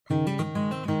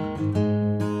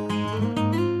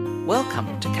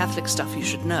Welcome to Catholic Stuff You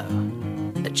Should Know,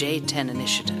 the J10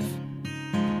 Initiative.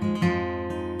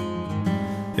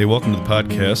 Hey, welcome to the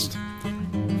podcast.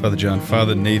 Father John,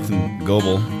 Father Nathan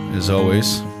Goebel, as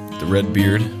always, the red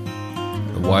beard,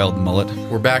 the wild mullet.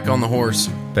 We're back on the horse.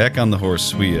 Back on the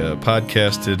horse. We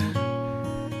podcasted,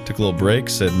 took a little break,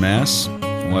 said Mass,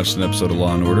 and watched an episode of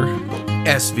Law & Order.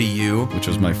 SVU. Which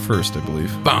was my first, I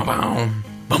believe. Boom, boom.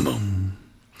 Boom, boom.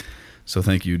 So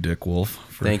thank you, Dick Wolf,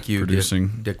 for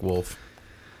producing Dick Wolf.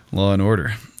 Law &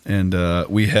 Order. And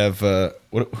we have,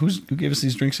 who gave us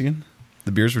these drinks again?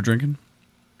 The beers we're drinking?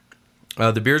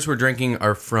 The beers we're drinking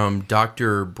are from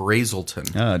Dr.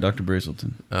 Brazelton. Dr.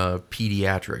 Brazelton.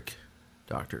 Pediatric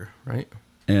doctor, right?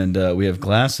 And we have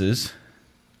glasses.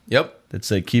 Yep. That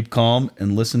say, keep calm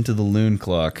and listen to the loon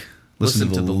clock. Listen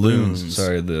to the loons.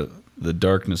 Sorry, the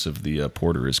darkness of the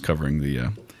porter is covering the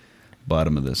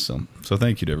bottom of this. So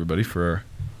thank you to everybody for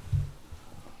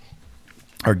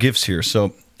our gifts here.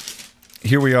 So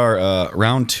here we are,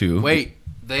 round two. Wait,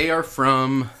 they are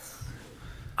from...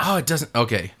 Oh, it doesn't...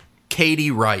 Okay.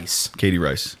 Katie Rice. Katie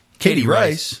Rice. Katie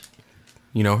Rice.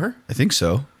 You know her? I think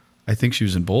so. I think she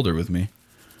was in Boulder with me.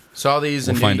 Saw these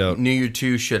and find out. Knew you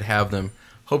two should have them.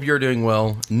 Hope you're doing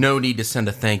well. No need to send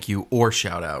a thank you or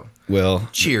shout out. Well,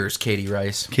 cheers, Katie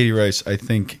Rice. Katie Rice. I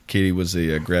think Katie was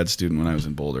a grad student when I was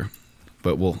in Boulder,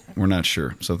 but we're not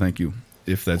sure. So thank you.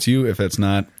 If that's you, if that's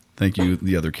not, thank you,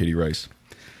 the other Katie Rice.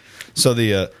 So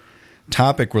the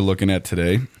topic we're looking at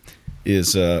today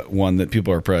is one that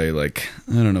people are probably like,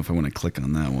 I don't know if I want to click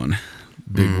on that one.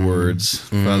 Big words.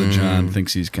 Father John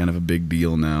thinks he's kind of a big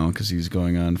deal now because he's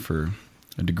going on for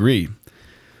a degree.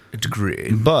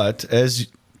 But as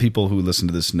people who listen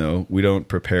to this know, we don't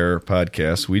prepare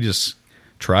podcasts. We just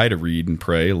try to read and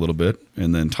pray a little bit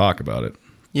and then talk about it.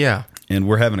 Yeah. And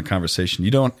we're having a conversation.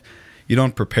 You don't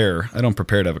prepare. I don't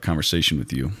prepare to have a conversation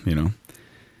with you, you know.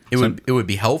 It would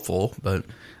be helpful, but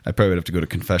I probably would have to go to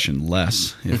confession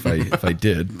less if I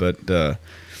did, but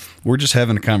we're just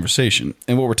having a conversation.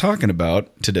 And what we're talking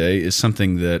about today is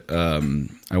something that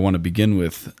I want to begin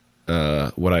with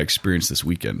what I experienced this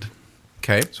weekend.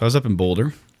 Okay. So I was up in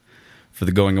Boulder for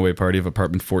the going away party of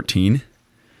apartment 14.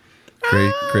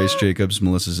 Grace Jacobs,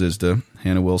 Melissa Zizda,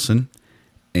 Hannah Wilson,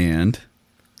 and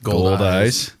Gold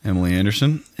Eyes, Emily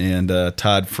Anderson, and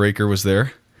Todd Fraker was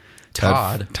there.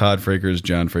 Todd Fraker is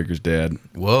John Fraker's dad.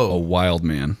 Whoa. A wild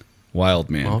man. Well,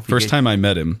 First time I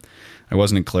met him, I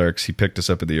wasn't in Clerics. He picked us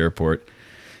up at the airport,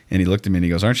 and he looked at me and he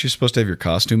goes, "Aren't you supposed to have your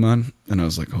costume on?" And I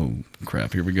was like, "Oh,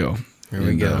 crap, here we go."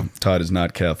 Todd is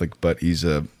not Catholic, but he's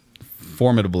a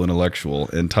formidable intellectual.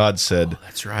 And Todd said... Oh,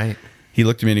 that's right. He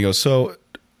looked at me and he goes, "So,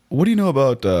 what do you know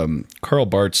about Karl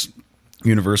Barth's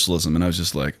Universalism?" And I was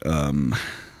just like,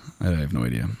 I have no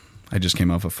idea. I just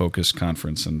came off a Focus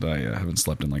conference, and I haven't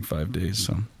slept in like 5 days.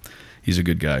 So he's a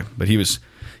good guy. But he was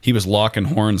locking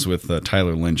horns with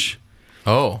Tyler Lynch.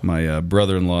 Oh, my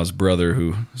brother-in-law's brother,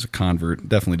 who is a convert,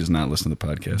 definitely does not listen to the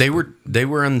podcast. They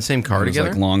were in the same car together.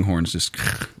 Like Longhorns, just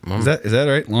is that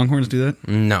right? Longhorns do that?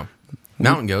 No,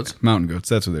 mountain goats. Mountain goats.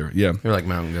 That's what they were. Yeah, they're like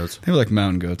mountain goats. They were like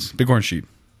mountain goats. Bighorn sheep.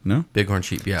 No, Bighorn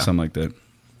sheep. Yeah, something like that.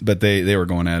 But they were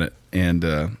going at it,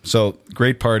 and so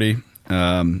great party.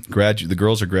 The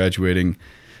girls are graduating.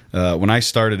 When I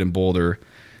started in Boulder,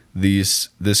 this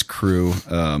crew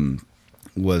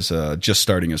was just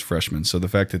starting as freshmen. So the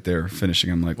fact that they're finishing,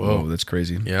 I'm like, whoa, that's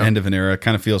crazy. Yeah. End of an era. It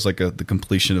kind of feels like the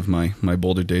completion of my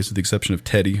Boulder days, with the exception of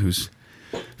Teddy, who's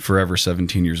forever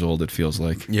 17 years old, it feels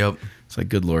like. Yep. It's like,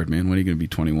 good Lord, man, when are you going to be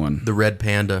 21? The red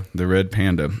panda.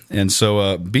 And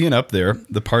so being up there,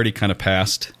 the party kind of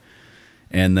passed.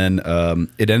 And then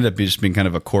it ended up just being kind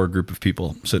of a core group of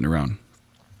people sitting around.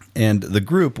 And the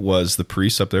group was the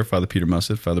priests up there, Father Peter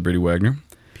Mussett, Father Brady Wagner.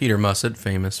 Peter Mussett,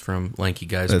 famous from Lanky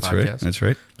Guys podcast. That's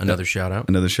right. Another shout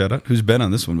out. Who's been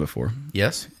on this one before.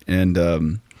 Yes.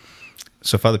 And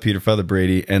so Father Peter, Father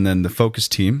Brady, and then the Focus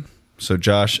team. So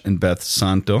Josh and Beth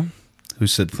Santo, who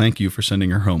said thank you for sending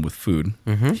her home with food.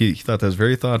 Mm-hmm. He thought that was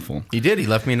very thoughtful. He did. He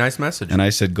left me a nice message. And I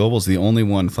said, Goebel's the only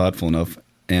one thoughtful enough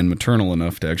and maternal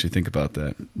enough to actually think about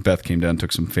that. Beth came down and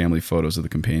took some family photos of the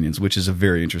companions, which is a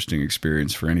very interesting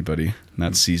experience for anybody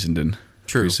not seasoned in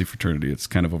priestly fraternity. It's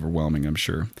kind of overwhelming, I'm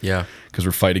sure. Yeah. Because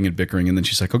we're fighting and bickering, and then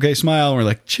she's like, "Okay, smile." And we're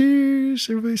like, "Cheers,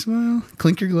 everybody smile.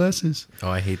 Clink your glasses." Oh,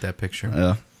 I hate that picture.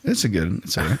 It's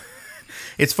all right.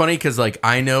 It's funny because, like,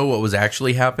 I know what was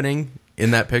actually happening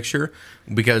in that picture,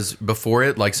 because before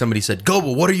it, like, somebody said,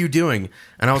 "Goebel, what are you doing?"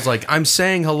 And I was like, "I'm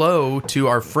saying hello to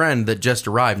our friend that just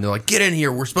arrived." And they're like, "Get in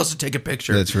here, we're supposed to take a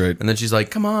picture." That's right. And then she's like,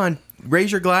 "Come on,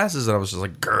 raise your glasses." And I was just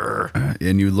like, grr.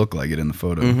 And you look like it in the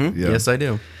photo. Mm-hmm. Yeah. Yes, I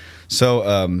do.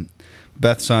 So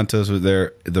Beth Santos was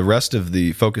there. The rest of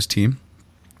the Focus team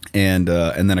and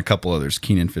then a couple others,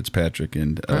 Keenan Fitzpatrick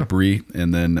and Bree,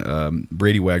 and then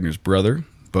Brady Wagner's brother,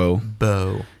 Bo,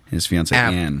 his fiancée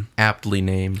Anne. Aptly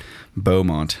named.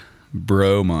 Bromont,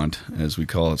 as we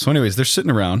call it. So anyways, they're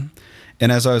sitting around,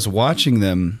 and as I was watching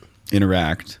them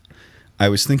interact, I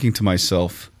was thinking to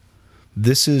myself,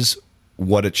 this is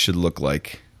what it should look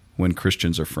like when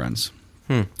Christians are friends.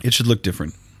 It should look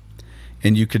different.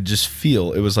 And you could just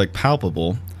feel, it was like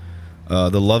palpable,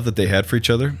 the love that they had for each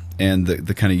other and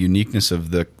the kind of uniqueness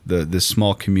of this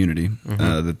small community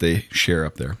that they share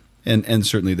up there. And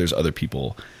certainly there's other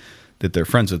people that they're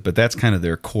friends with, but that's kind of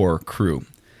their core crew.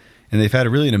 And they've had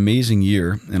really an amazing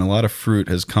year, and a lot of fruit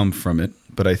has come from it.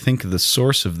 But I think the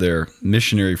source of their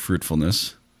missionary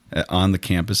fruitfulness on the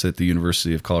campus at the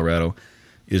University of Colorado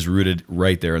is rooted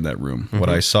right there in that room. What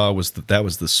I saw was that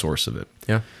was the source of it.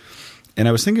 Yeah. And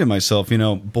I was thinking to myself,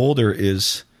 Boulder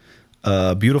is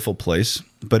a beautiful place,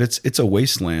 but it's a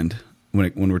wasteland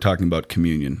when we're talking about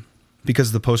communion,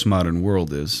 because the postmodern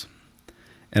world is.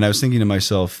 And I was thinking to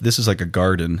myself, this is like a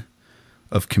garden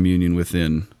of communion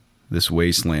within this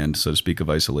wasteland, so to speak, of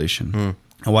isolation.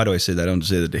 And why do I say that? I don't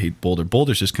say that to hate Boulder.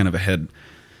 Boulder's just kind of ahead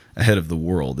of the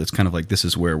world. It's kind of like, this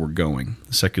is where we're going.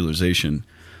 Secularization,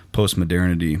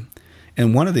 postmodernity.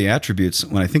 And one of the attributes,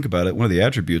 when I think about it, one of the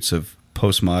attributes of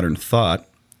postmodern thought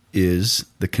is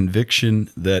the conviction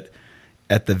that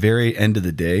at the very end of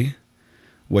the day,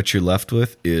 what you're left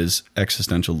with is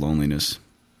existential loneliness.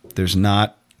 There's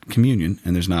not communion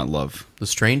and there's not love. The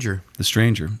stranger.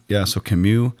 Yeah, so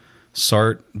Camus,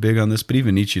 Sartre, big on this, but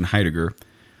even Nietzsche and Heidegger,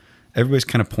 everybody's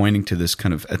kind of pointing to this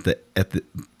kind of at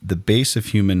the base of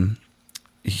human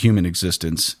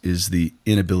existence is the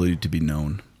inability to be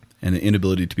known and the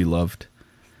inability to be loved.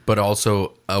 But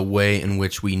also a way in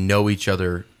which we know each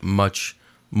other much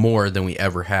more than we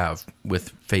ever have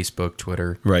with Facebook,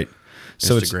 Twitter, right?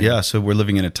 So Instagram. So we're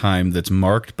living in a time that's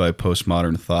marked by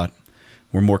postmodern thought.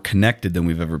 We're more connected than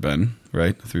we've ever been,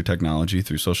 right? Through technology,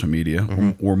 through social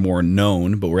media. We're more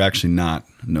known, but we're actually not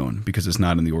known because it's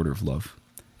not in the order of love.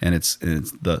 And it's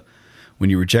when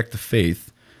you reject the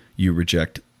faith, you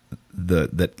reject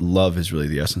that love is really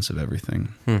the essence of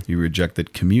everything. You reject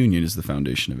that communion is the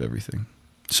foundation of everything.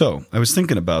 So I was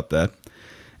thinking about that,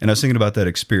 and I was thinking about that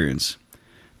experience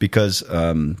because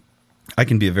I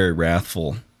can be a very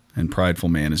wrathful and prideful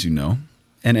man, as you know,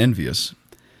 and envious.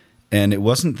 And it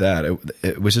wasn't that.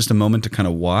 It was just a moment to kind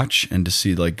of watch and to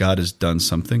see like God has done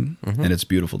something, and it's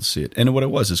beautiful to see it. And what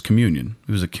it was is communion.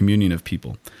 It was a communion of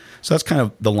people. So that's kind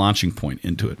of the launching point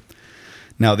into it.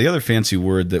 Now, the other fancy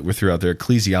word that we threw out there,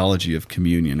 ecclesiology of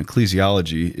communion.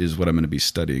 Ecclesiology is what I'm going to be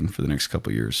studying for the next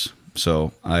couple of years.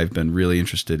 So I've been really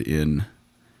interested in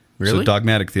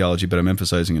dogmatic theology, but I'm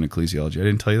emphasizing in ecclesiology. I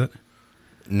didn't tell you that?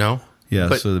 No. Yeah,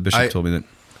 But so the bishop told me that.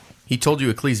 He told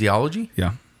you ecclesiology?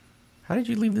 Yeah. How did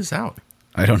you leave this out?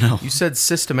 I don't know. You said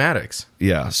systematics.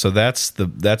 Yeah, so that's the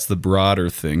broader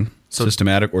thing,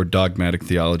 systematic or dogmatic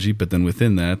theology. But then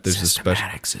within that, there's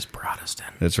Systematics is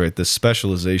Protestant. That's right. The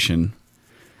specialization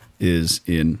is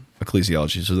in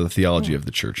ecclesiology, so the theology of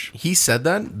the church. He said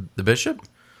that, the bishop,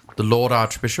 the Lord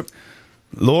Archbishop.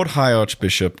 Lord High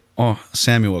Archbishop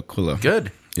Samuel Aquila.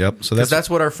 Good. Yep. So that's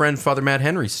what our friend Father Matt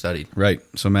Henry studied. Right.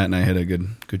 So Matt and I had a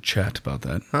good chat about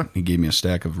that. Huh. He gave me a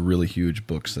stack of really huge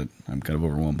books that I'm kind of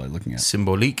overwhelmed by looking at.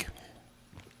 Symbolique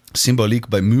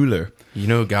by Müller. You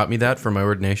know who got me that for my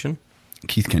ordination?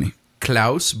 Keith Kenny.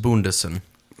 Klaus Bundesen.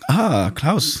 Ah,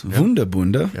 Klaus. Yep.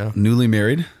 Wunderbunde. Yeah. Newly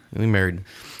married.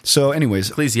 So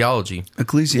anyways.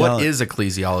 Ecclesiology. What is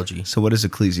ecclesiology? So what is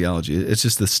ecclesiology? It's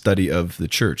just the study of the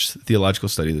church, the theological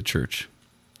study of the church.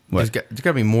 There's got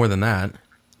to be more than that.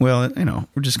 Well,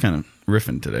 we're just kind of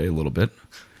riffing today a little bit.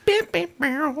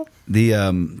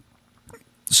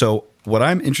 So what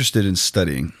I'm interested in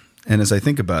studying, and as I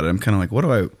think about it, I'm kind of like,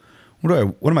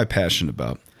 what am I passionate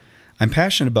about? I'm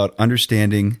passionate about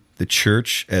understanding the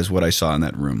church as what I saw in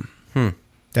that room.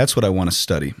 That's what I want to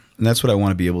study, and that's what I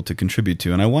want to be able to contribute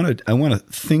to. And I want to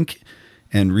think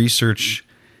and research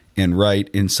and write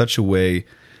in such a way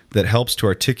that helps to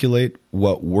articulate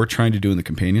what we're trying to do in the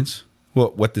Companions.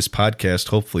 What this podcast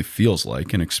hopefully feels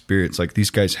like, an experience. Like these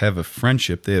guys have a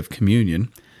friendship, they have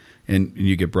communion, and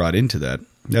you get brought into that.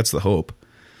 That's the hope.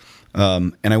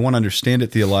 And I want to understand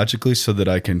it theologically so that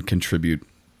I can contribute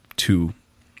to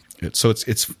it. So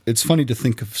it's funny to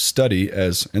think of study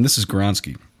as, and this is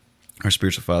Goronsky, our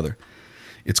spiritual father.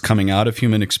 It's coming out of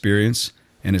human experience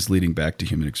and is leading back to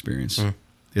human experience.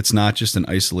 It's not just an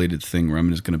isolated thing where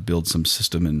I'm just going to build some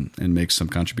system and make some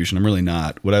contribution. I'm really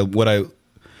not.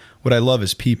 What I love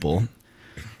is people,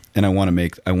 and I want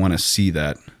to see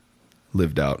that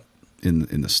lived out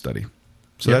in the study.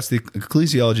 So that's the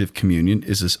ecclesiology of communion,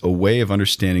 is this a way of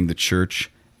understanding the church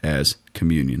as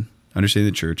communion.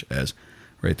 Understanding the church as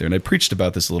right there. And I preached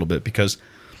about this a little bit because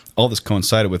all this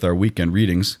coincided with our weekend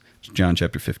readings, John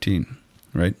chapter 15,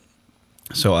 right?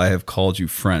 So I have called you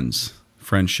friends,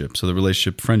 friendship. So the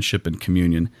relationship, friendship, and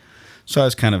communion. So I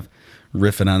was kind of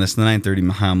riffing on this. The 9:30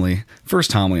 homily.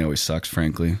 First homily always sucks,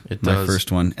 frankly. It My does.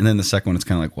 first one. And then the second one, it's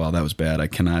kind of like, wow, that was bad. I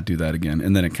cannot do that again.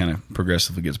 And then it kind of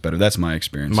progressively gets better. That's my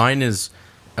experience. Mine is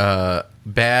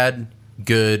bad,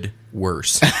 good,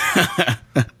 worse.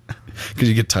 Because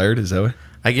you get tired, is that what?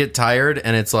 I get tired,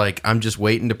 and it's like I'm just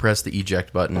waiting to press the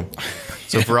eject button.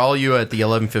 So for all you at the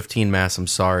 11:15 mass, I'm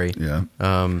sorry. Yeah.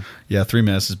 Yeah, 3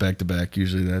 masses back to back.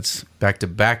 Usually that's Back to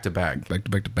back to back. back to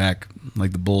back to back,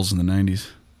 like the Bulls in the 90s.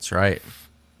 That's right.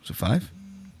 Was it 5?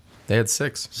 They had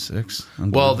 6. 6?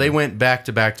 Well, they went back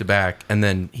to back to back, and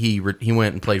then he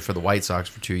went and played for the White Sox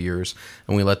for 2 years,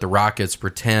 and we let the Rockets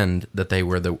pretend that they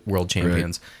were the world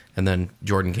champions. And then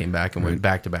Jordan came back and went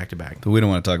back to back to back. But we don't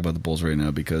want to talk about the Bulls right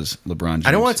now because LeBron James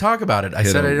I don't want to talk about it. I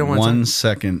hit said a I didn't want to. 1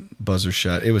 second buzzer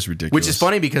shot. It was ridiculous. Which is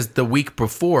funny because the week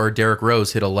before, Derrick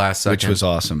Rose hit a last second. Which was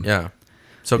awesome. Yeah.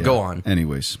 So Yeah. go on.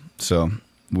 Anyways, so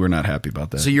we're not happy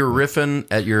about that. So you're riffing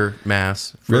at your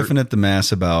mass. riffing at the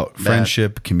mass about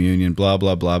friendship, communion, blah,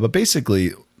 blah, blah. But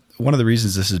basically, one of the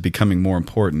reasons this is becoming more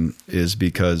important is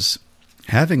because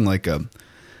having like an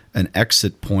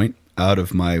exit point out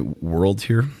of my world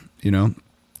here,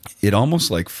 it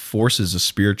almost like forces a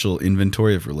spiritual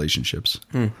inventory of relationships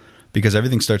because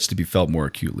everything starts to be felt more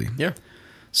acutely. Yeah.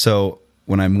 So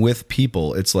when I'm with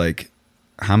people, it's like,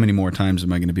 how many more times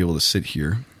am I going to be able to sit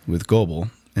here with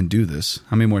Gobel and do this?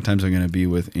 How many more times am I going to be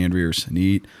with Andrea or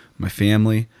Sanit, my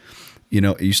family?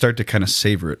 You start to kind of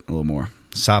savor it a little more.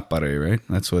 Sapare, right?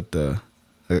 That's what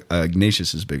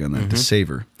Ignatius is big on that, to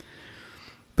savor.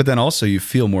 But then also you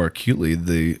feel more acutely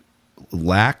the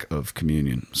lack of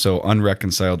communion. So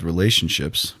unreconciled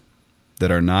relationships that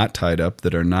are not tied up,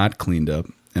 that are not cleaned up,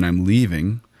 and I'm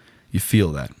leaving, you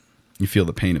feel that. You feel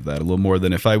the pain of that a little more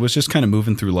than if I was just kind of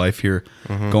moving through life here,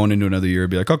 going into another year,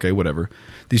 be like, okay, whatever.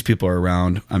 These people are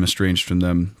around. I'm estranged from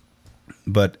them.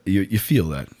 But you feel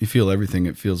that. You feel everything.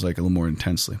 It feels like a little more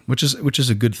intensely, which is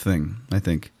a good thing, I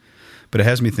think. But it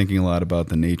has me thinking a lot about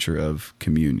the nature of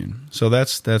communion. So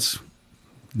that's the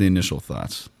initial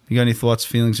thoughts. You got any thoughts,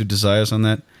 feelings, or desires on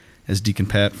that, as Deacon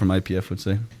Pat from IPF would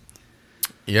say?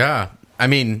 Yeah. I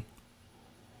mean,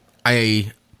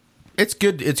 it's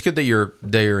good that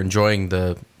you're enjoying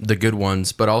the good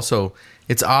ones, but also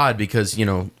it's odd because,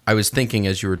 I was thinking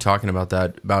as you were talking about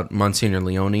that, about Monsignor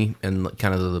Leone and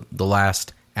kind of the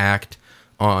last act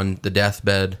on the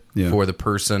deathbed for the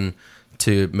person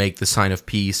to make the sign of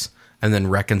peace and then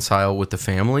reconcile with the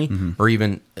family, or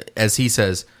even, as he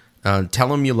says,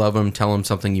 tell him you love him, tell him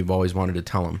something you've always wanted to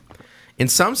tell him. In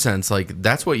some sense, like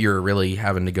that's what you're really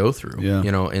having to go through,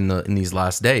 in these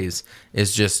last days,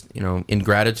 is just,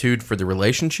 ingratitude for the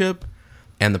relationship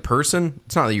and the person.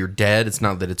 It's not that you're dead, it's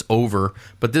not that it's over,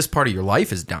 but this part of your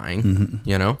life is dying,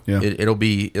 Yeah. It'll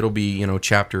be,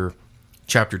 chapter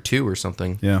 2 or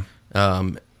something. Yeah.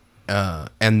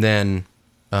 And then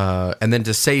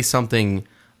to say something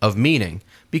of meaning,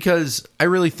 because I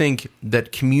really think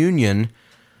that communion,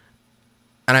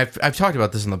 and I've talked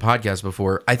about this in the podcast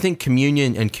before, I think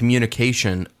communion and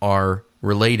communication are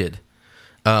related.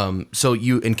 So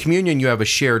in communion, you have a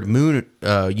shared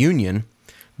union,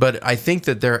 but I think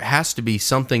that there has to be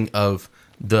something of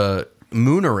the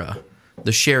munera,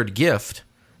 the shared gift,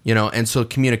 and so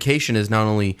communication is not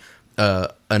only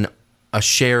a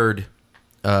shared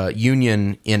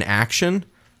union in action,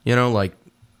 like,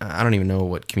 I don't even know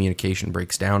what communication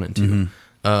breaks down into,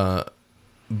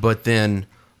 but then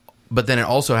it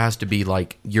also has to be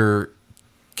like you're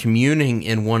communing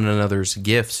in one another's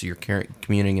gifts, you're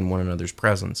communing in one another's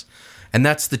presence. And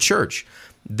that's the church.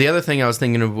 The other thing I was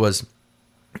thinking of was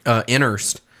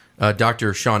Innerst,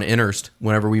 Dr. Sean Innerst,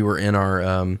 whenever we were in our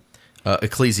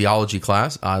ecclesiology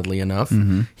class, oddly enough,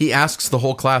 he asks the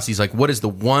whole class, he's like, what is the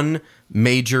one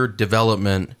major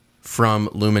development from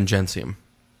Lumen Gentium?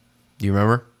 Do you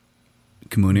remember?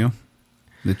 Communio?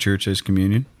 The church as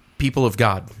communion? People of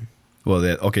God.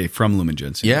 Well, from Lumen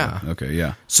Gentium. Yeah. Okay,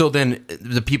 yeah. So then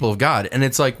the people of God. And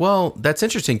it's like, well, that's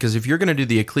interesting because if you're going to do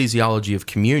the ecclesiology of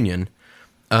communion,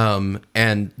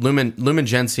 and Lumen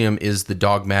Gentium is the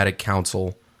dogmatic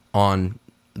council on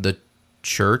the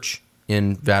church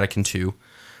in Vatican II,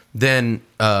 then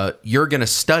you're going to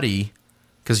study,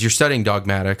 because you're studying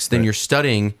dogmatics, then you're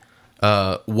studying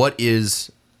what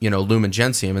is, Lumen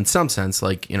Gentium in some sense,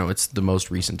 like, it's the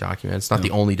most recent document. It's not the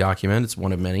only document. It's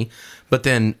one of many. But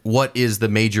then what is the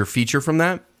major feature from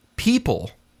that?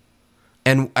 People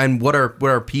And what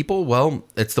are people? Well,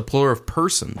 it's the plural of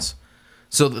persons.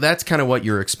 So that's kind of what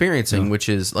you're experiencing, which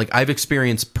is like I've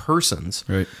experienced persons.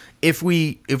 Right. If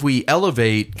we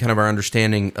elevate kind of our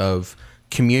understanding of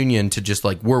communion to just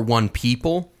like we're one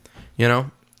people, you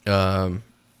know,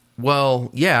 well,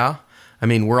 yeah. I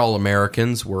mean, we're all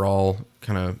Americans. We're all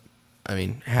kind of, I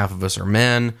mean, half of us are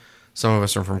men. Some of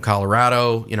us are from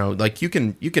Colorado. You know, like you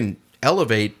can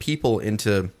elevate people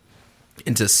into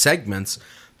segments,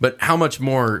 but how much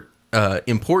more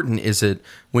important is it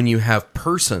when you have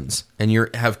persons and you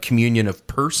have communion of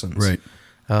persons?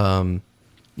 Right.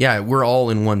 Yeah, we're all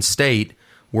in one state.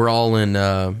 We're all in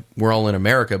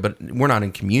America, but we're not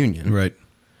in communion. Right.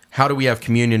 How do we have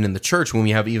communion in the church when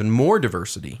we have even more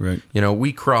diversity? Right. You know,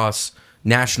 we cross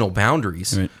national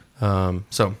boundaries. Right.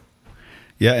 So,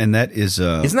 yeah, and that is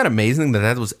isn't that amazing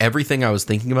that was everything I was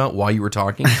thinking about while you were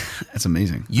talking? that's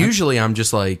amazing. Usually, I'm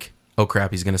just like, oh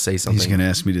crap, he's going to say something. He's going to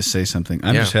ask me to say something.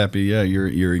 I'm just happy. Yeah,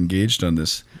 you're engaged on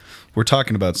this. We're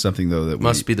talking about something though that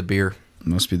must be the beer.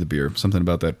 Must be the beer. Something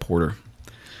about that porter.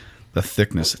 The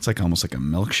thickness. It's like almost like a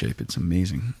milk shape. It's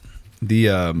amazing. The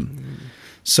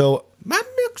so my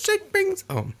milkshake brings.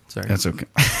 Oh, sorry. That's okay.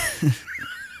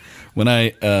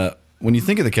 When you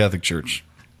think of the Catholic Church,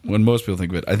 when most people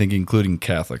think of it, I think including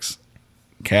Catholics,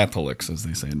 as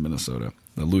they say in Minnesota,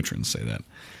 the Lutherans say that.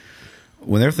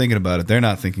 When they're thinking about it, they're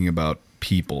not thinking about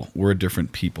people. We're a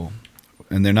different people,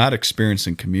 and they're not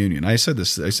experiencing communion. I said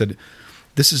this. I said,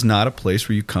 this is not a place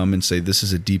where you come and say this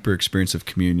is a deeper experience of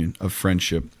communion, of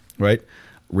friendship. Right?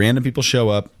 Random people show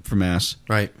up for Mass,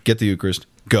 right? Get the Eucharist,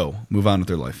 go, move on with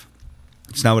their life.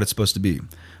 It's not what it's supposed to be.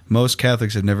 Most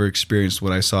Catholics have never experienced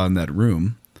what I saw in that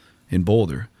room in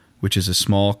Boulder, which is a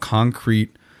small,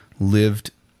 concrete,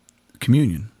 lived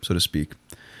communion, so to speak.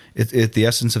 The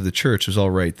essence of the church is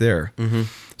all right there. Mm-hmm.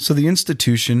 So the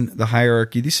institution, the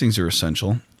hierarchy, these things are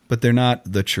essential, but they're not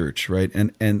the church, right?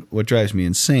 And what drives me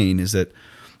insane is that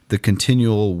the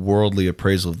continual worldly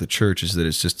appraisal of the church is that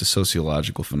it's just a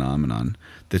sociological phenomenon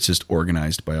that's just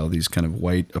organized by all these kind of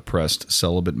white, oppressed,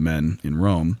 celibate men in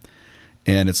Rome.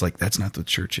 And it's like, that's not what the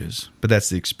church is. But that's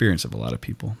the experience of a lot of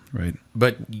people, right?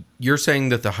 But you're saying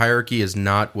that the hierarchy is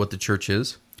not what the church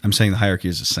is? I'm saying the hierarchy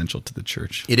is essential to the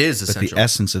church. It is essential. But the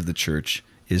essence of the church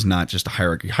is not just a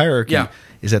hierarchy. Hierarchy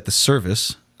is at the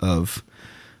service of...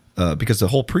 because the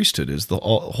whole priesthood is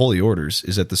holy orders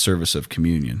is at the service of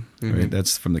communion, right? Mm-hmm.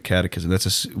 That's from the Catechism.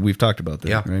 We've talked about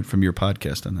that, right? From your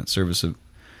podcast on that service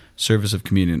of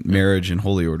communion, marriage, and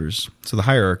holy orders. So the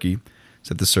hierarchy is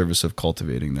at the service of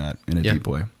cultivating that in a deep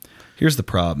way. Here's the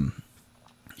problem,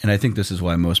 and I think this is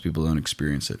why most people don't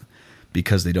experience it,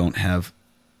 because they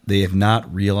have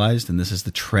not realized, and this is the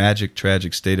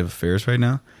tragic state of affairs right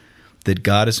now, that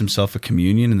God is Himself a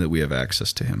communion and that we have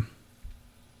access to Him.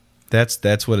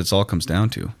 That's what it all comes down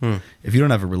to. If you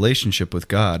don't have a relationship with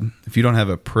God, if you don't have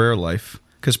a prayer life,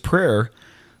 because prayer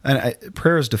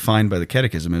is defined by the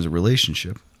Catechism as a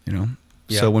relationship, you know?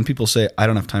 Yeah. So when people say, I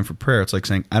don't have time for prayer, it's like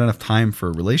saying, I don't have time for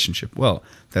a relationship. Well,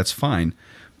 that's fine,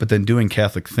 but then doing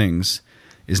Catholic things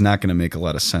is not going to make a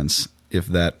lot of sense if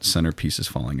that centerpiece is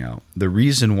falling out. The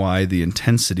reason why the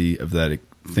intensity of that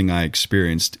thing I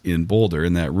experienced in Boulder,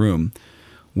 in that room,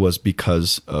 was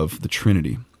because of the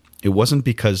Trinity. It wasn't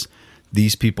because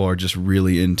these people are just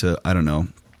really into, I don't know,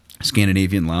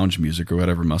 Scandinavian lounge music or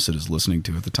whatever Musset is listening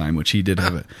to at the time, which he did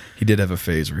have a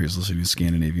phase where he was listening to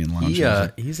Scandinavian lounge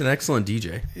music. He's an excellent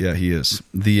DJ. Yeah, he is.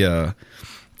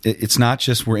 It's not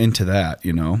just we're into that,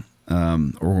 you know,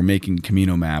 or we're making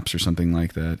Camino maps or something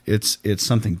like that. It's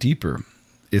something deeper.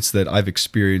 It's that I've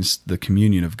experienced the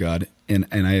communion of God, and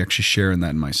I actually share in that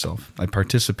in myself. I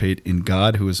participate in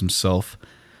God, who is Himself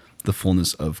the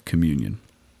fullness of communion.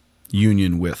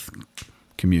 Union with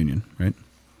communion, right?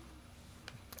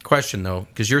 Question though,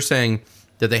 because you're saying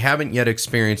that they haven't yet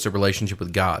experienced a relationship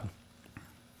with God.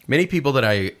 Many people that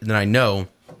I know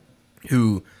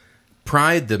who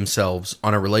pride themselves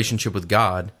on a relationship with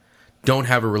God don't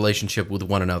have a relationship with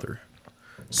one another.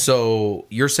 So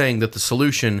you're saying that the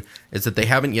solution is that they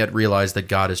haven't yet realized that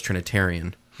God is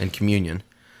Trinitarian and communion.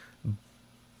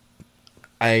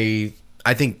 I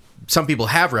think some people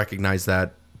have recognized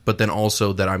that, but then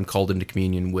also that I'm called into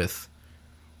communion with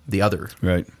the other.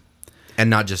 Right. And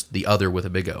not just the other with a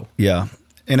big O. Yeah.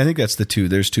 And I think that's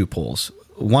there's two poles.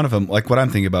 One of them, like what I'm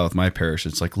thinking about with my parish,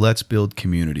 it's like, let's build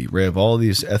community. We have all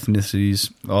these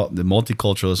ethnicities, all the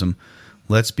multiculturalism.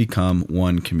 Let's become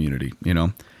one community, you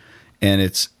know? And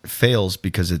it fails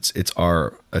because it's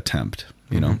our attempt,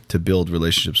 you know, to build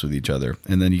relationships with each other.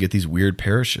 And then you get these weird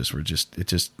parishes where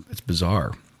it's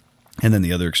bizarre. And then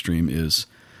the other extreme is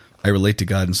I relate to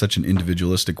God in such an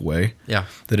individualistic way that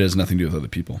it has nothing to do with other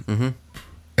people. Mm-hmm.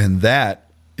 And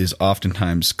that is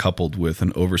oftentimes coupled with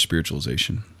an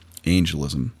over-spiritualization,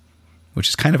 angelism, which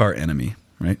is kind of our enemy,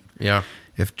 right? Yeah.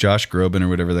 If Josh Groban or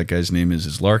whatever that guy's name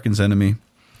is Larkin's enemy,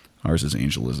 ours is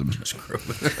angelism.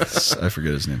 I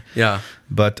forget his name. Yeah.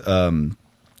 But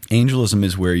angelism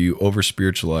is where you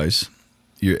over-spiritualize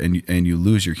and you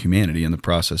lose your humanity in the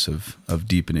process of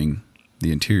deepening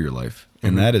the interior life.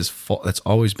 And that's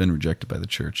always been rejected by the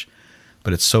church,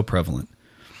 but it's so prevalent.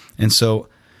 And so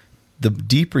the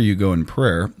deeper you go in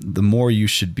prayer, the more you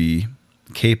should be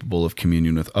capable of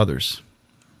communion with others.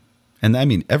 And I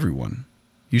mean everyone.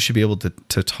 You should be able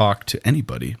to talk to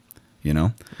anybody, you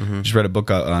know? Just read a book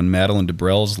on Madeleine de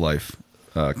Brel's life,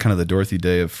 kind of the Dorothy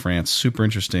Day of France. Super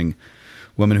interesting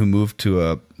woman who moved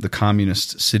to the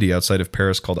communist city outside of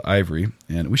Paris called Ivry.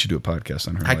 And we should do a podcast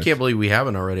on her I life. can't believe we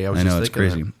haven't already. I know, it's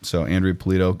crazy. So Andrea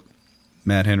Polito,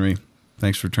 Matt Henry,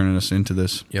 thanks for turning us into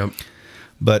this. Yep.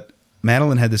 But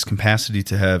Madeleine had this capacity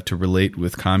to relate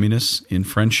with communists in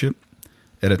friendship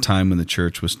at a time when the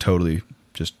church was totally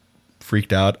just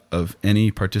freaked out of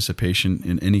any participation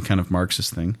in any kind of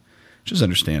Marxist thing, which is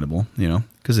understandable, you know,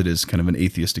 because it is kind of an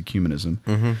atheistic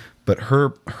humanism. But her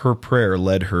prayer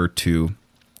led her to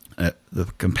the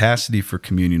capacity for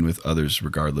communion with others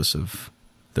regardless of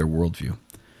their worldview.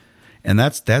 And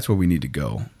that's where we need to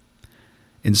go.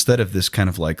 Instead of this kind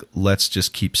of like, let's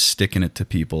just keep sticking it to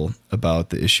people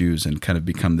about the issues and kind of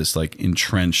become this like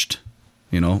entrenched,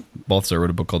 you know, Balthazar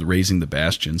wrote a book called Raising the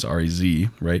Bastions, R-E-Z,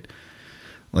 right?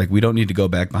 Like we don't need to go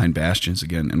back behind bastions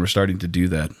again. And we're starting to do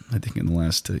that, I think, in the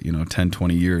last, 10,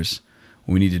 20 years.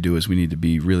 What we need to do is we need to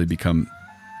become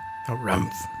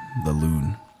the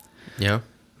loon. Yeah.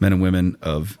 Men and women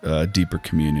of deeper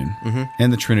communion.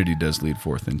 And the Trinity does lead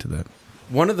forth into that.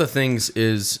 One of the things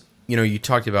is, you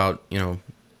talked about,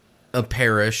 a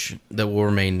parish that will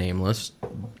remain nameless,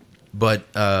 but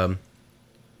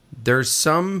there's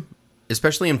some,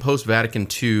 especially in post-Vatican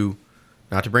II,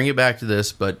 not to bring it back to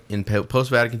this, but in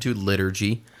post-Vatican II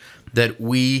liturgy, that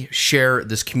we share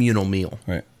this communal meal.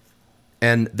 Right.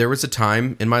 And there was a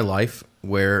time in my life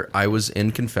where I was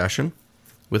in confession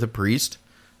with a priest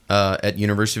at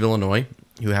University of Illinois,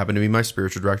 who happened to be my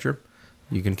spiritual director.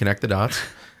 You can connect the dots.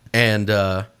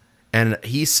 And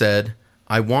he said,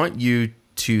 I want you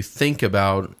to think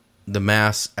about the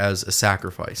Mass as a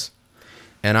sacrifice.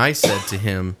 And I said to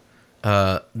him,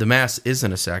 the Mass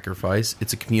isn't a sacrifice,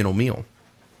 it's a communal meal.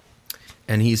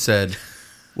 And he said,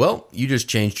 well, you just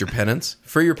changed your penance.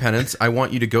 For your penance, I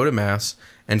want you to go to Mass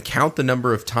and count the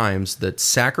number of times that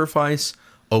sacrifice,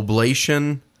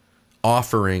 oblation,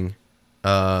 offering,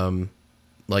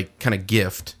 like kind of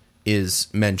gift is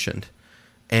mentioned.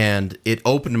 And it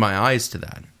opened my eyes to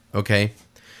that, okay?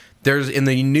 There's, in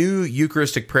the new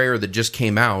Eucharistic prayer that just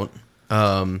came out,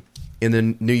 like,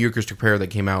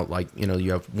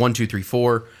 you have 1, 2, 3,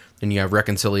 4, then you have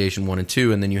reconciliation 1 and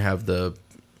 2, and then you have the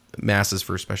masses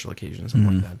for special occasions,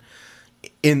 something like that.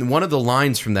 In one of the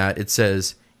lines from that, it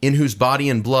says, in whose body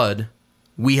and blood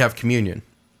we have communion.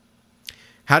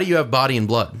 How do you have body and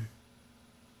blood?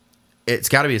 It's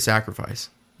got to be a sacrifice,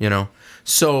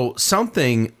 So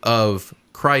something of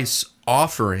Christ's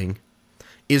offering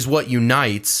is what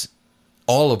unites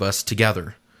all of us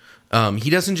together. He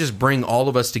doesn't just bring all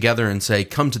of us together and say,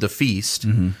 come to the feast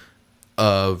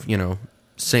of,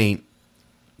 St.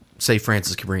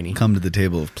 Francis Cabrini. Come to the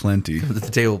table of plenty. Come to the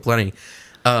table of plenty.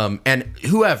 And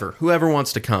whoever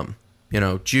wants to come,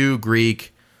 Jew,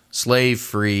 Greek, slave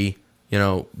free,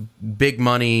 big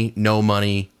money, no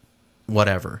money,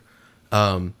 whatever.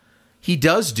 He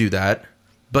does do that,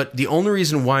 but the only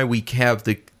reason why we have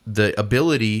the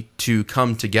ability to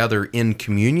come together in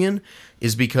communion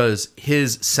is because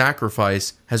his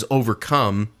sacrifice has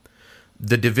overcome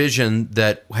the division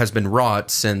that has been wrought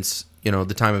since,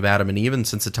 the time of Adam and Eve and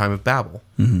since the time of Babel.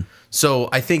 So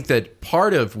I think that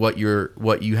part of what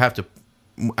you have to,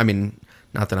 I mean,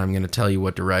 not that I'm going to tell you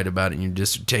what to write about in your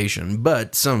dissertation,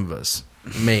 but some of us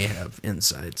may have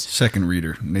insights. Second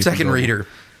reader.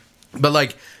 But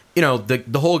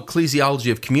the whole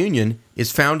ecclesiology of communion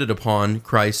is founded upon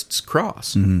Christ's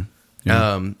cross.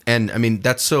 Yeah. And I mean,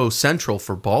 that's so central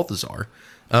for Balthazar.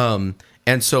 And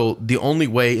so the only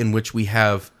way in which we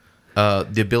have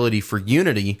the ability for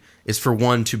unity is for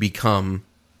one to become,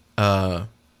 how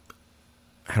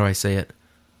do I say it?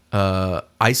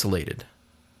 Isolated,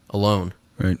 alone.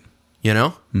 Right.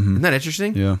 Isn't that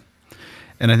interesting? Yeah.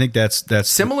 And I think that's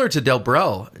similar to Del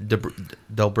Brel.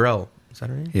 Del Brel. Is that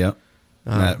her name? Yeah.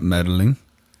 Madeleine.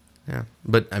 Yeah.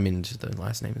 But, I mean, just the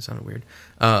last name sounded weird.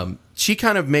 She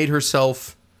kind of made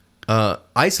herself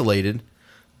isolated,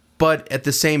 but at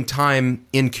the same time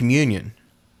in communion.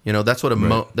 That's what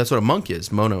a monk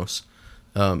is, monos.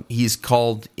 he's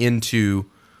called into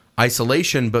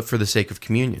isolation, but for the sake of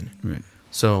communion. Right.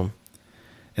 So,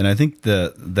 and I think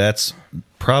that's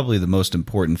probably the most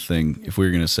important thing, if we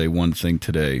were going to say one thing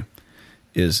today,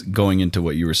 is going into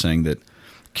what you were saying, that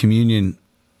communion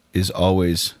is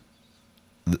always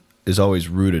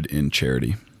rooted in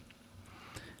charity.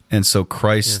 And so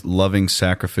Christ's loving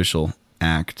sacrificial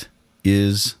act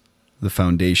is the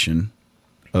foundation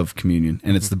of communion,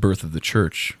 and it's the birth of the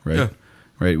church, right? Yeah.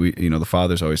 Right? The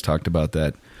fathers always talked about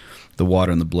that, the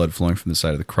water and the blood flowing from the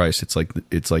side of the Christ.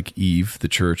 It's like Eve, the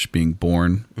church, being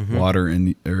born, water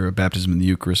or baptism in the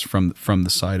Eucharist from the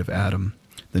side of Adam,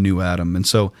 the new Adam. And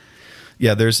so,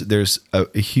 yeah, there's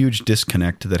a huge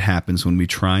disconnect that happens when we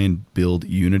try and build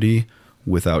unity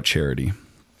without charity,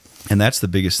 and that's the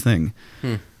biggest thing.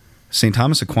 St.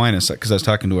 Thomas Aquinas, because I was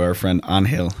talking to our friend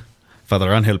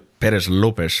Father Angel Perez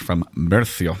Lopez from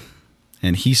Murcia,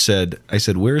 and I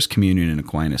said, where's communion in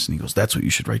Aquinas? And he goes, that's what you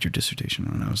should write your dissertation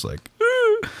on. And I was like,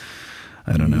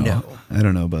 I don't know. No. I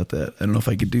don't know about that. I don't know if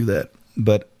I could do that.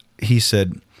 But he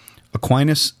said,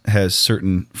 Aquinas has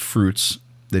certain fruits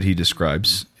that he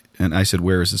describes. And I said,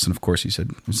 where is this? And of course he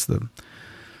said, it's the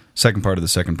second part of the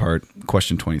second part,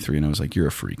 question 23. And I was like, you're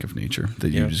a freak of nature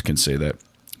that you just can say that.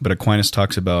 But Aquinas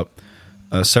talks about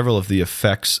several of the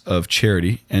effects of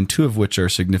charity, and two of which are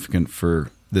significant for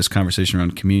this conversation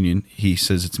around communion. He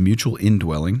says it's mutual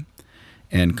indwelling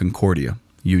and concordia,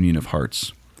 union of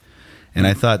hearts. And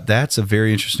I thought that's a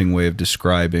very interesting way of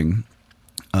describing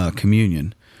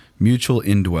communion, mutual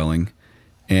indwelling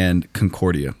and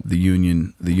concordia, the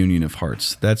union of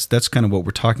hearts. That's kind of what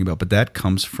we're talking about, but that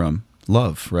comes from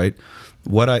love, right?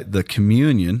 The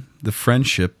communion, the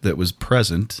friendship that was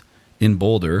present in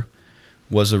Boulder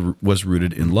was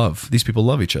rooted in love. These people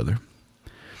love each other,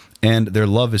 and their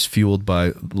love is fueled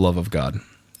by the love of God,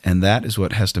 and that is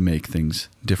what has to make things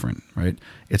different, right?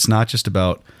 It's not just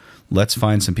about let's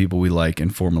find some people we like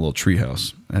and form a little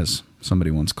treehouse, as somebody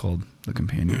once called the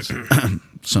Companions.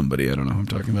 Somebody, I don't know who I'm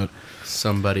talking about.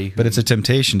 Somebody. But it's a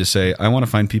temptation to say, I want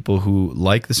to find people who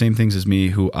like the same things as me,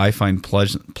 who I find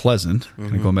pleasant.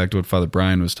 Kind of going back to what Father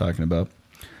Brian was talking about.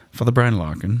 Father Brian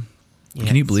Larkin. Yes.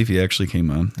 Can you believe he actually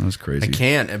came on? That was crazy. I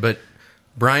can't, but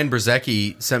Brian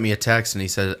Brzezicki sent me a text and he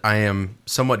said, I am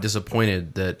somewhat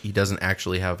disappointed that he doesn't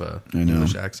actually have a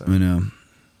English accent. I know.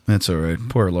 That's all right.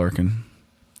 Poor Larkin.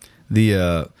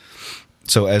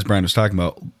 So as Brian was talking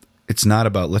about, it's not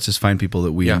about let's just find people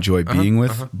that we enjoy being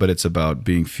with, but it's about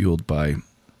being fueled by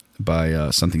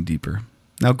something deeper.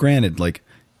 Now, granted, like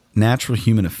natural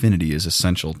human affinity is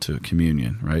essential to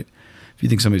communion, right? If you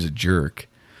think somebody's a jerk,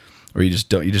 or you just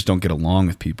don't get along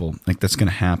with people, like that's going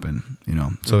to happen,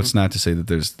 So it's not to say that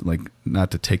there's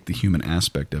not to take the human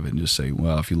aspect of it and just say,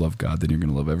 well, if you love God, then you're going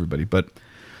to love everybody. But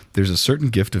there's a certain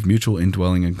gift of mutual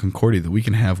indwelling and concordia that we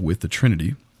can have with the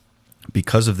Trinity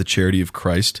because of the charity of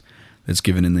Christ that's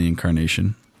given in the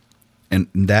Incarnation, and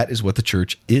that is what the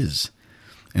church is,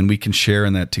 and we can share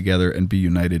in that together and be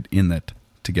united in that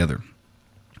together.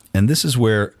 And this is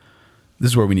where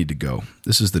we need to go.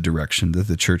 This is the direction that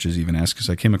the church is even asking us.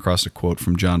 I came across a quote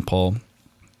from John Paul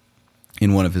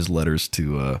in one of his letters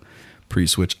to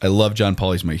priests, which I love John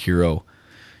Paul. He's my hero.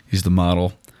 He's the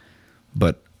model.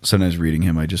 But sometimes reading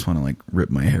him, I just want to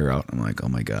rip my hair out. I'm like, oh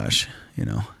my gosh,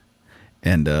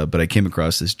 And but I came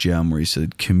across this gem where he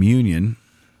said, communion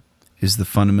is the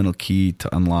fundamental key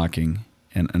to unlocking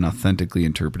and authentically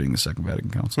interpreting the Second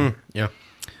Vatican Council. Yeah.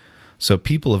 So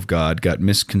people of God got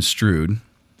misconstrued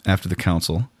after the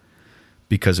council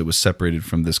because it was separated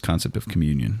from this concept of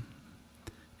communion.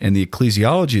 And the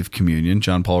ecclesiology of communion,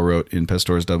 John Paul wrote in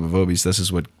Pastores Dava Vobis, this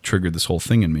is what triggered this whole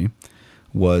thing in me,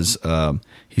 was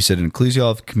he said an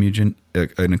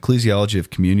ecclesiology of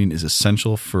communion is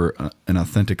essential for an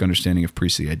authentic understanding of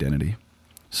priestly identity.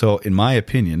 So in my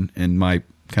opinion, and my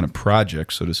kind of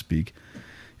project, so to speak,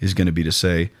 is going to be to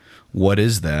say, what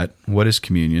is that? What is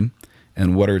communion?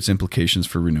 And what are its implications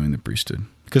for renewing the priesthood?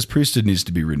 Because priesthood needs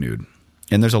to be renewed.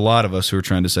 And there's a lot of us who are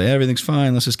trying to say, everything's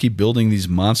fine, let's just keep building these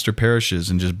monster parishes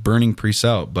and just burning priests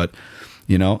out. But,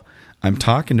 I'm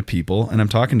talking to people, and I'm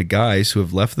talking to guys who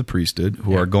have left the priesthood,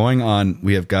 who are going on,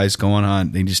 we have guys going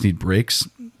on, they just need breaks.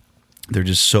 They're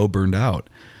just so burned out.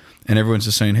 And everyone's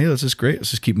just saying, hey, let's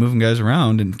just keep moving guys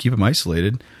around and keep them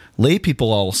isolated. Lay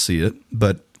people all see it,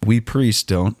 but we priests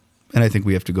don't. And I think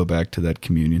we have to go back to that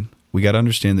communion. We got to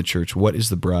understand the church. What is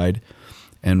the bride?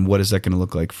 And what is that going to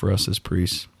look like for us as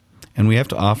priests? And we have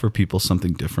to offer people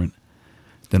something different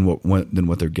than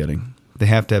what they're getting. They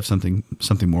have to have something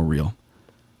more real.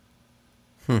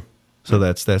 So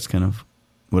that's kind of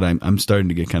what I'm starting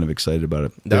to get kind of excited about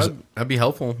it. That'd be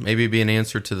helpful. Maybe it'd be an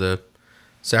answer to the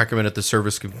Sacrament at the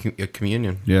service of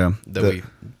communion. Yeah. That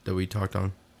we talked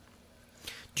on.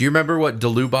 Do you remember what de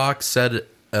Lubac said?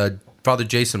 Father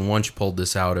Jason Wunsch pulled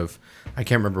this out of, I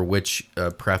can't remember which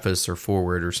preface or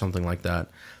forward or something like that,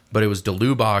 but it was de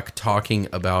Lubac talking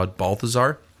about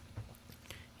Balthazar.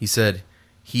 He said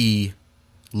he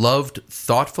loved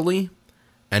thoughtfully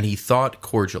and he thought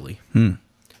cordially.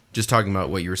 Just talking about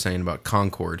what you were saying about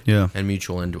concord and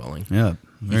mutual indwelling. Yeah,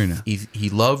 very nice. He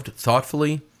loved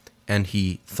thoughtfully and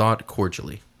he thought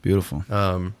cordially. Beautiful.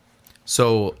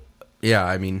 So, yeah,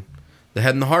 I mean, the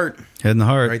head and the heart. Head and the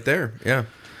heart. Right there, yeah.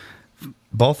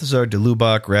 Balthazar, de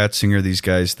Lubac, Ratzinger, these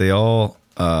guys, they all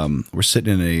were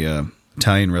sitting in a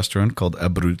Italian restaurant called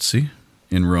Abruzzi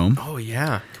in Rome. Oh,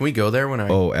 yeah. Can we go there when I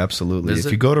Oh, absolutely. visit?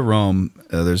 If you go to Rome,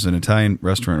 there's an Italian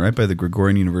restaurant right by the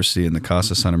Gregorian University in the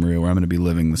Casa Santa Maria where I'm going to be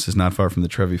living. This is not far from the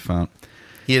Trevi Font.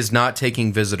 He is not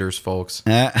taking visitors, folks.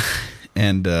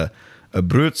 And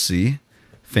Abruzzi,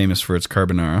 famous for its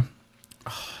carbonara,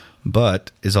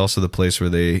 but is also the place where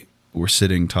they were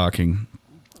sitting talking,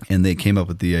 and they came up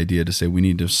with the idea to say we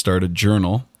need to start a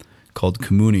journal called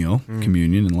Communio,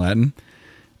 communion in Latin,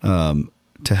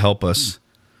 to help us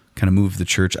kind of move the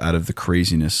church out of the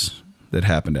craziness that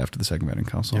happened after the Second Vatican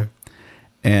Council. Yeah.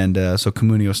 And so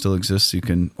Communio still exists. You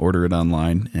can order it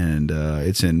online, and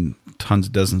it's in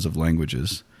dozens of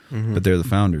languages, but they're the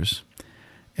founders.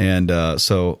 And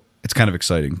so it's kind of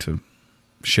exciting to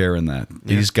share in that. Yeah.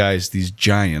 These guys, these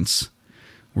giants,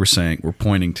 we're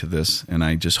pointing to this, and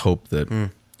I just hope that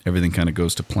everything kind of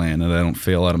goes to plan, and I don't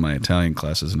fail out of my Italian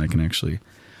classes, and I can actually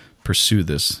pursue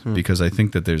this, because I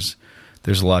think that there's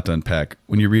a lot to unpack.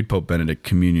 When you read Pope Benedict,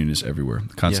 communion is everywhere.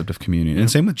 The concept of communion, and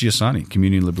same with Giussani,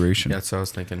 communion liberation. Yeah, that's what I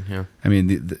was thinking. Yeah, I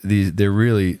mean, they're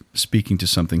really speaking to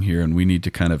something here, and we need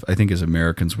to kind of, I think as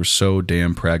Americans, we're so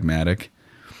damn pragmatic,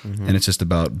 and it's just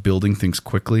about building things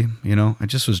quickly. You know, I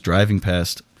just was driving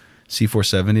past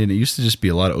C470, and it used to just be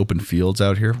a lot of open fields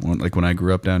out here, like when I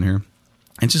grew up down here.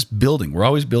 And just building. We're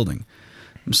always building.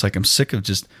 I'm just like, I'm sick of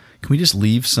just, can we just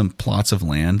leave some plots of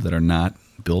land that are not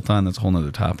built on? That's a whole nother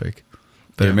topic.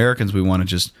 But Americans, we want to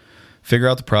just figure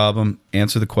out the problem,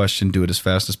 answer the question, do it as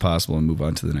fast as possible, and move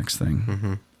on to the next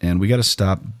thing. And we got to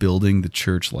stop building the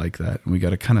church like that. And we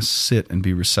got to kind of sit and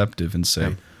be receptive and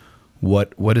say,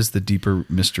 what is the deeper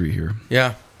mystery here?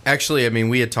 Yeah. Actually, I mean,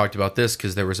 we had talked about this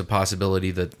because there was a possibility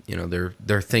that, you know,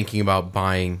 they're thinking about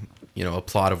buying, you know, a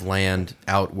plot of land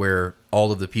out where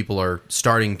all of the people are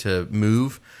starting to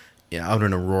move, out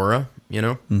in Aurora, you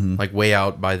know, like way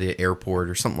out by the airport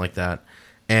or something like that.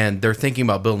 And they're thinking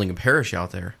about building a parish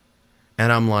out there.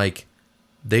 And I'm like,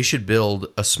 they should build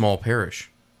a small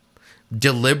parish.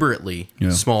 Deliberately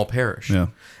small parish. Yeah.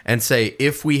 And say,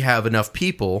 if we have enough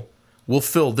people, we'll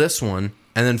fill this one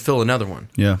and then fill another one.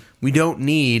 Yeah. We don't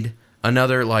need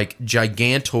another like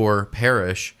gigantor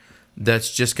parish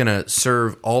that's just going to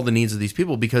serve all the needs of these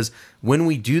people, because when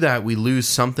we do that, we lose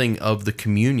something of the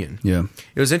communion. Yeah.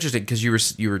 It was interesting because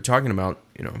you were talking about,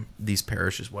 you know, these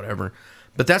parishes, whatever.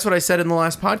 But that's what I said in the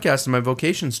last podcast in my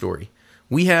vocation story.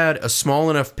 We had a small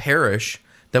enough parish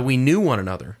that we knew one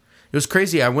another. It was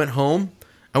crazy. I went home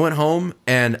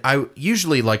and I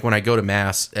usually, like when I go to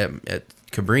mass at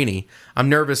Cabrini, I'm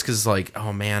nervous because like,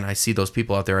 oh man, I see those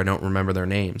people out there. I don't remember their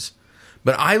names.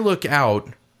 But I look out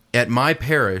at my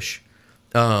parish,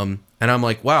 and I'm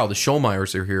like, wow, the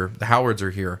Scholmeyers are here, the Howards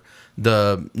are here,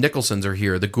 the Nicholsons are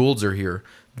here, the Goulds are here,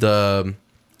 the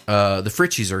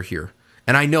Fritchies are here.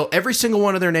 And I know every single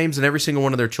one of their names and every single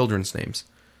one of their children's names.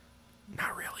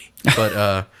 Not really.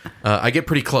 But I get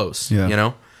pretty close, you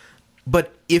know?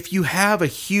 But if you have a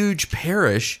huge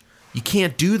parish, you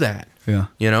can't do that. Yeah.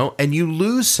 You know? And you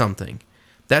lose something.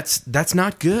 That's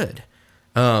not good.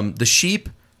 The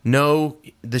shepherd knows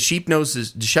the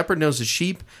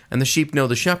sheep, and the sheep know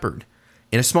the shepherd.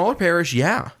 In a smaller parish,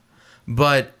 yeah.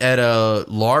 But at a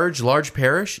large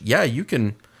parish, yeah, you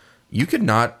could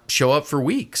not show up for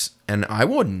weeks, and I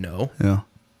wouldn't know. Yeah.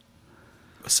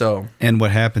 So, and what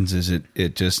happens is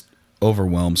it just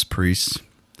overwhelms priests.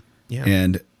 Yeah.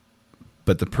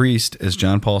 But the priest, as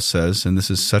John Paul says, and this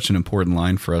is such an important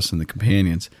line for us in the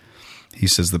Companions, he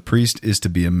says the priest is to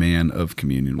be a man of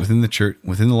communion. Within the church,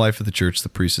 within the life of the church, the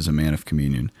priest is a man of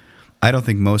communion. I don't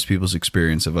think most people's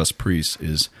experience of us priests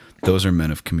is those are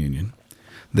men of communion.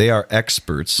 They are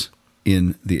experts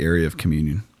in the area of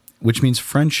communion, which means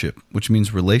friendship, which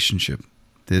means relationship,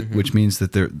 which means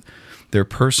that they're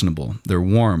personable, they're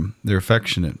warm, they're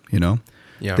affectionate, you know?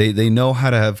 Yeah. They know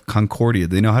how to have concordia.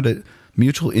 They know how to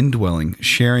mutual indwelling,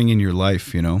 sharing in your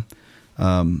life, you know?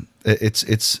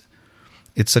 It's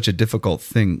such a difficult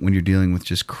thing when you're dealing with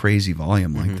just crazy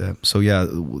volume like that. So yeah,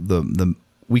 the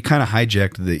we kind of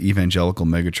hijacked the evangelical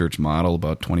megachurch model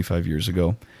about 25 years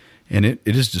ago, and it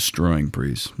is destroying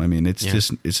Breeze. I mean, it's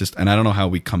just, and I don't know how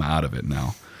we come out of it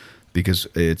now, because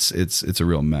it's a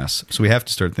real mess. So we have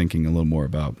to start thinking a little more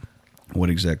about what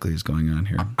exactly is going on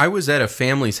here. I was at a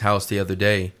family's house the other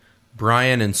day,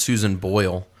 Brian and Susan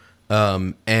Boyle,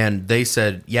 and they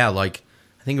said, I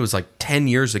think it was like 10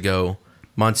 years ago,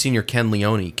 Monsignor Ken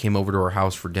Leone came over to our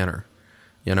house for dinner,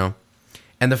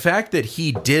 And the fact that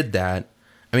he did that,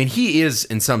 I mean, he is,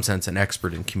 in some sense, an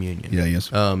expert in communion. Yeah, he is.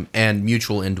 And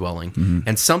mutual indwelling. Mm-hmm.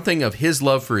 And something of his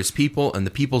love for his people and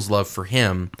the people's love for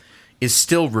him is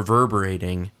still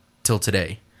reverberating till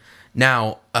today.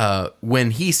 Now,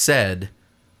 when he said,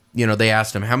 they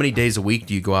asked him, how many days a week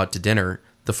do you go out to dinner?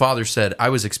 The father said, I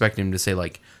was expecting him to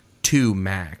say 2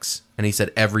 max. And he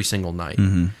said every single night.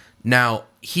 Mm-hmm. Now,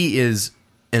 he is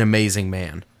an amazing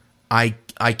man. I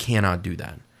cannot do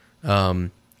that.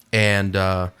 And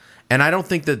I don't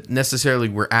think that necessarily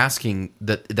we're asking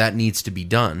that needs to be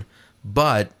done.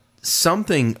 But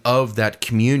something of that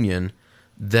communion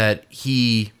that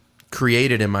he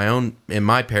created in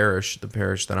my parish, the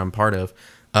parish that I'm part of,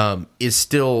 is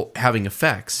still having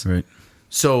effects. Right.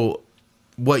 So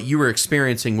what you were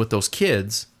experiencing with those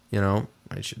kids, they're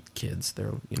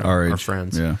our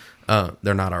friends. Yeah.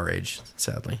 They're not our age,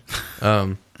 sadly.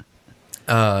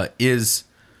 Is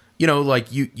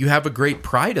you have a great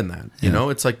pride in that.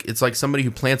 It's like somebody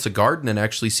who plants a garden and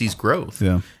actually sees growth.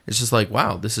 Yeah. It's just like,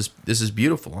 wow, this is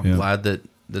beautiful. I'm glad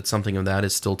that something of that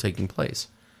is still taking place.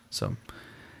 So.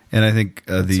 And I think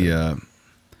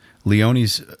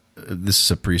Leone's, this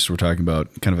is a priest we're talking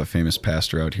about, kind of a famous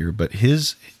pastor out here, but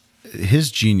his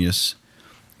genius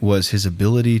was his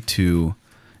ability to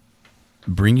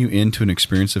bring you into an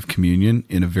experience of communion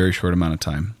in a very short amount of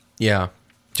time. Yeah.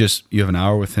 Just, you have an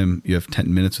hour with him, you have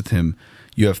 10 minutes with him,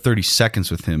 you have 30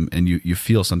 seconds with him, and you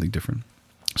feel something different.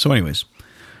 So anyways,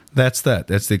 that's the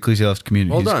ecclesiastic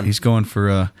community. Well done. He's going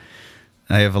for...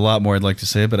 I have a lot more I'd like to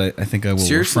say, but I think I will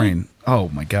Seriously? refrain. Oh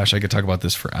my gosh, I could talk about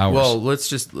this for hours. Well,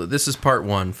 this is part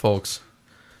 1, folks.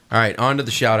 All right, on to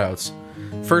the shout-outs.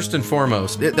 First and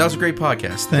foremost, that was a great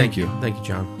podcast. Thank you. Thank you,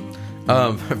 John.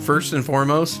 First and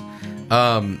foremost,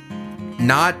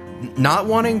 not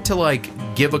wanting to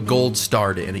give a gold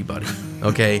star to anybody,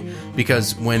 okay?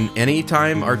 Because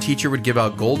anytime our teacher would give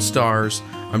out gold stars,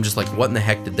 I'm just like, what in the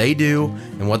heck did they do?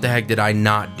 And what the heck did I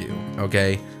not do?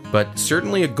 Okay? But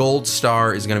certainly a gold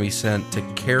star is going to be sent to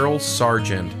Carol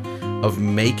Sargent of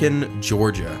Macon,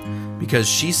 Georgia, because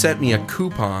she sent me a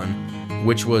coupon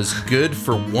which was good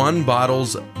for one bottle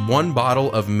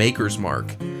of Maker's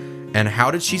Mark. And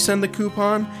how did she send the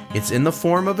coupon? It's in the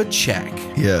form of a check.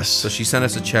 Yes. So she sent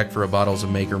us a check for a bottle of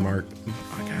Maker Mark.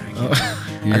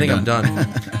 I think I'm done.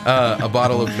 A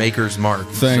bottle of Maker's Mark.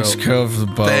 Thanks, Carol, for the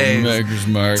bottle of Maker's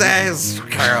Mark. Thanks,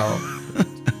 Carol.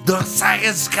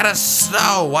 It's gonna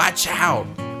snow. Watch out.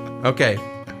 Okay.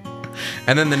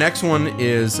 And then the next one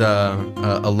is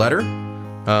a letter.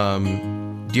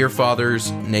 Dear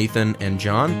Fathers Nathan and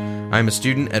John, I'm a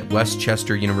student at West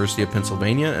Chester University of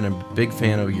Pennsylvania, and I'm a big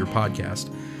fan of your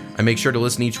podcast. I make sure to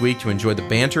listen each week to enjoy the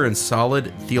banter and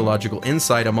solid theological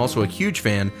insight. I'm also a huge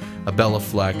fan of Bella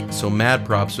Fleck, so mad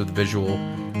props for the visual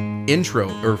intro,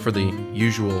 or for the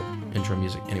usual intro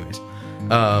music.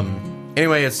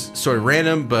 Anyway, it's sort of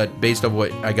random, but based on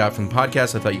what I got from the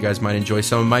podcast, I thought you guys might enjoy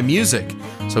some of my music.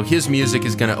 So his music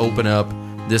is going to open up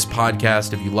this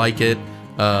podcast. If you like it,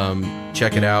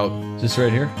 check it out. Is this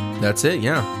right here? That's it,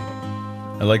 yeah.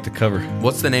 I like the cover.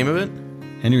 What's the name of it?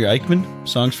 Henry Eichmann,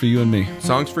 Songs for You and Me.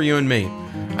 Songs for You and Me.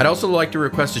 I'd also like to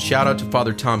request a shout out to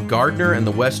Father Tom Gardner and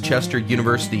the West Chester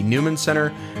University Newman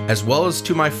Center, as well as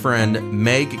to my friend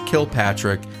Meg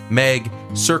Kilpatrick. Meg,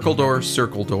 Circle Door,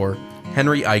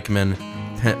 Henry Eichmann,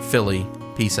 Philly.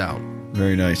 Peace out.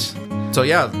 Very nice. So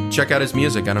yeah, check out his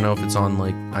music. I don't know if it's on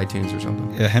iTunes or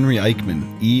something. Yeah, Henry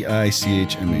Eichmann,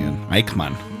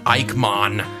 Eichmann.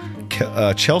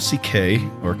 Eichmann. Chelsea K,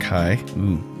 or Kai,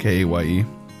 Kaye,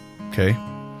 okay,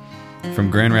 from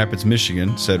Grand Rapids,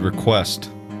 Michigan, said, request,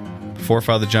 before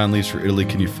Father John leaves for Italy,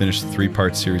 can you finish the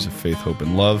 3-part series of Faith, Hope,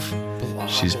 and Love?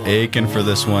 She's aching for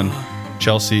this one.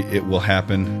 Chelsea, it will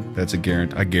happen. That's a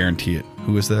guarantee. I guarantee it.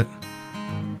 Who is that?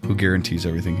 Who guarantees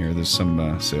everything here? There's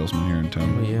some salesman here in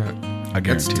town. Oh, yeah. I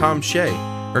guarantee That's Tom Shea.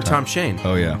 Or Tom Shane.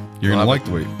 Oh, yeah. You're going to like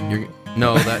the way...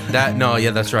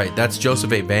 That's right. That's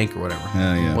Joseph A. Bank or whatever.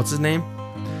 Yeah. What's his name?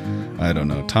 I don't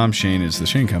know. Tom Shane is the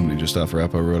Shane Company just off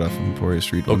Arapahoe Road off of Emporia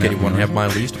Street. Okay, 1.5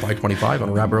 mile east, 525 on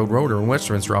Arapahoe Road or in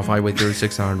Westminster off Highway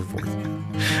 36 on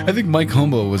 104th. I think Mike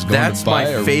Humbo was going That's to buy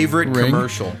my favorite ring.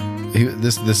 commercial.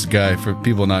 This guy, for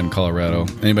people not in Colorado,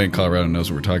 anybody in Colorado knows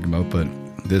what we're talking about, but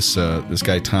this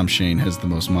guy Tom Shane has the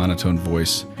most monotone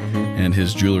voice, and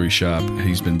his jewelry shop.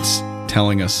 He's been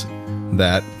telling us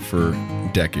that for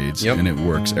decades, and it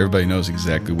works. Everybody knows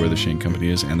exactly where the Shane Company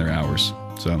is and their hours.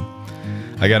 So,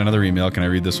 I got another email. Can I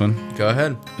read this one? Go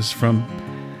ahead. This is from,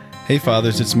 "Hey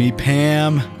fathers, it's me,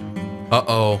 Pam."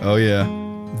 Uh-oh. Oh yeah,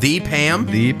 The Pam?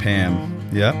 the Pam.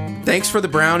 Yep. Thanks for the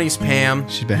brownies, Pam.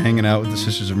 She's been hanging out with the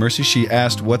Sisters of Mercy. She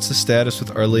asked, "What's the status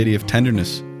with Our Lady of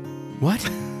Tenderness?" What?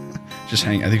 Just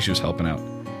hang. I think she was helping out.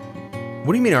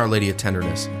 What do you mean Our Lady of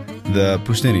Tenderness? The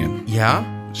Pustinian. Yeah?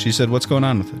 She said, "What's going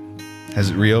on with it? Has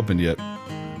it reopened yet?"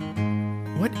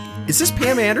 What? Is this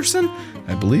Pam Anderson?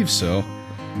 I believe so.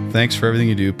 Thanks for everything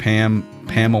you do,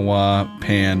 Pamela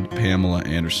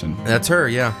Anderson. That's her,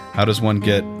 yeah. How does one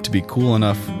get to be cool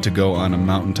enough to go on a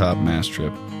mountaintop mass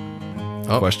trip?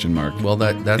 Oh. Question mark. Well,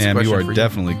 that's a Pam, question you are for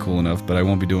definitely cool enough, but I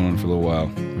won't be doing one for a little while,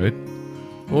 right?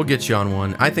 We'll get you on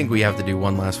one. I think we have to do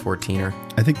one last 14er.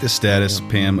 I think the status,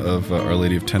 Pam, of Our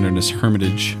Lady of Tenderness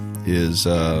Hermitage is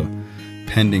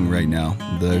pending right now.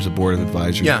 There's a board of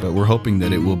advisors, but we're hoping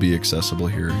that it will be accessible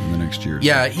here in the next year.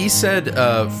 Yeah, he said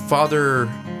Father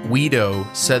Guido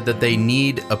said that they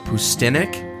need a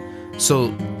Pustinik. So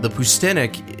the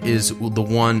Pustinik is the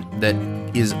one that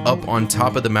is up on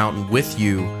top of the mountain with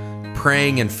you,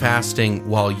 praying and fasting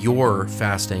while you're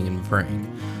fasting and praying.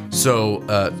 So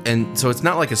so it's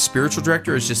not like a spiritual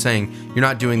director. It's just saying you're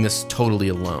not doing this totally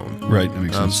alone. Right, that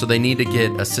makes sense. So they need to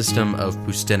get a system of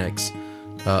Pustiniks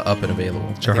up and available.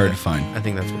 Which are hard to find. I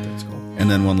think that's what that's called. And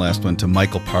then one last one to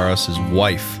Michael Paras, his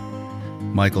wife.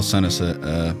 Michael sent us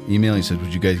an email. He said,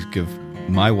 "Would you guys give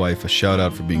my wife a shout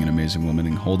out for being an amazing woman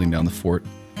and holding down the fort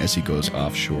as he goes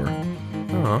offshore?"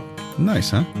 Oh, nice,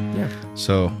 huh? Yeah.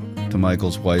 So to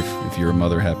Michael's wife, if you're a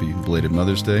mother, happy belated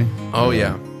Mother's Day. Oh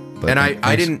yeah. But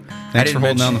I didn't. Thanks for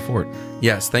holding down the fort.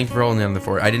 Yes, thank you for holding down the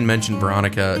fort. I didn't mention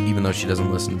Veronica, even though she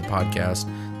doesn't listen to the podcast.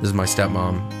 This is my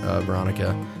stepmom,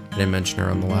 Veronica. I didn't mention her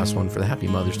on the last one for the Happy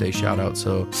Mother's Day shout out.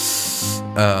 So,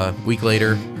 week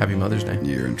later, Happy Mother's Day.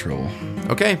 You're in trouble.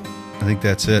 Okay. I think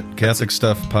that's it. Catholic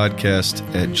Stuff Podcast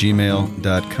at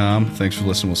gmail.com. Thanks for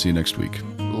listening. We'll see you next week.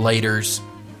 Laters.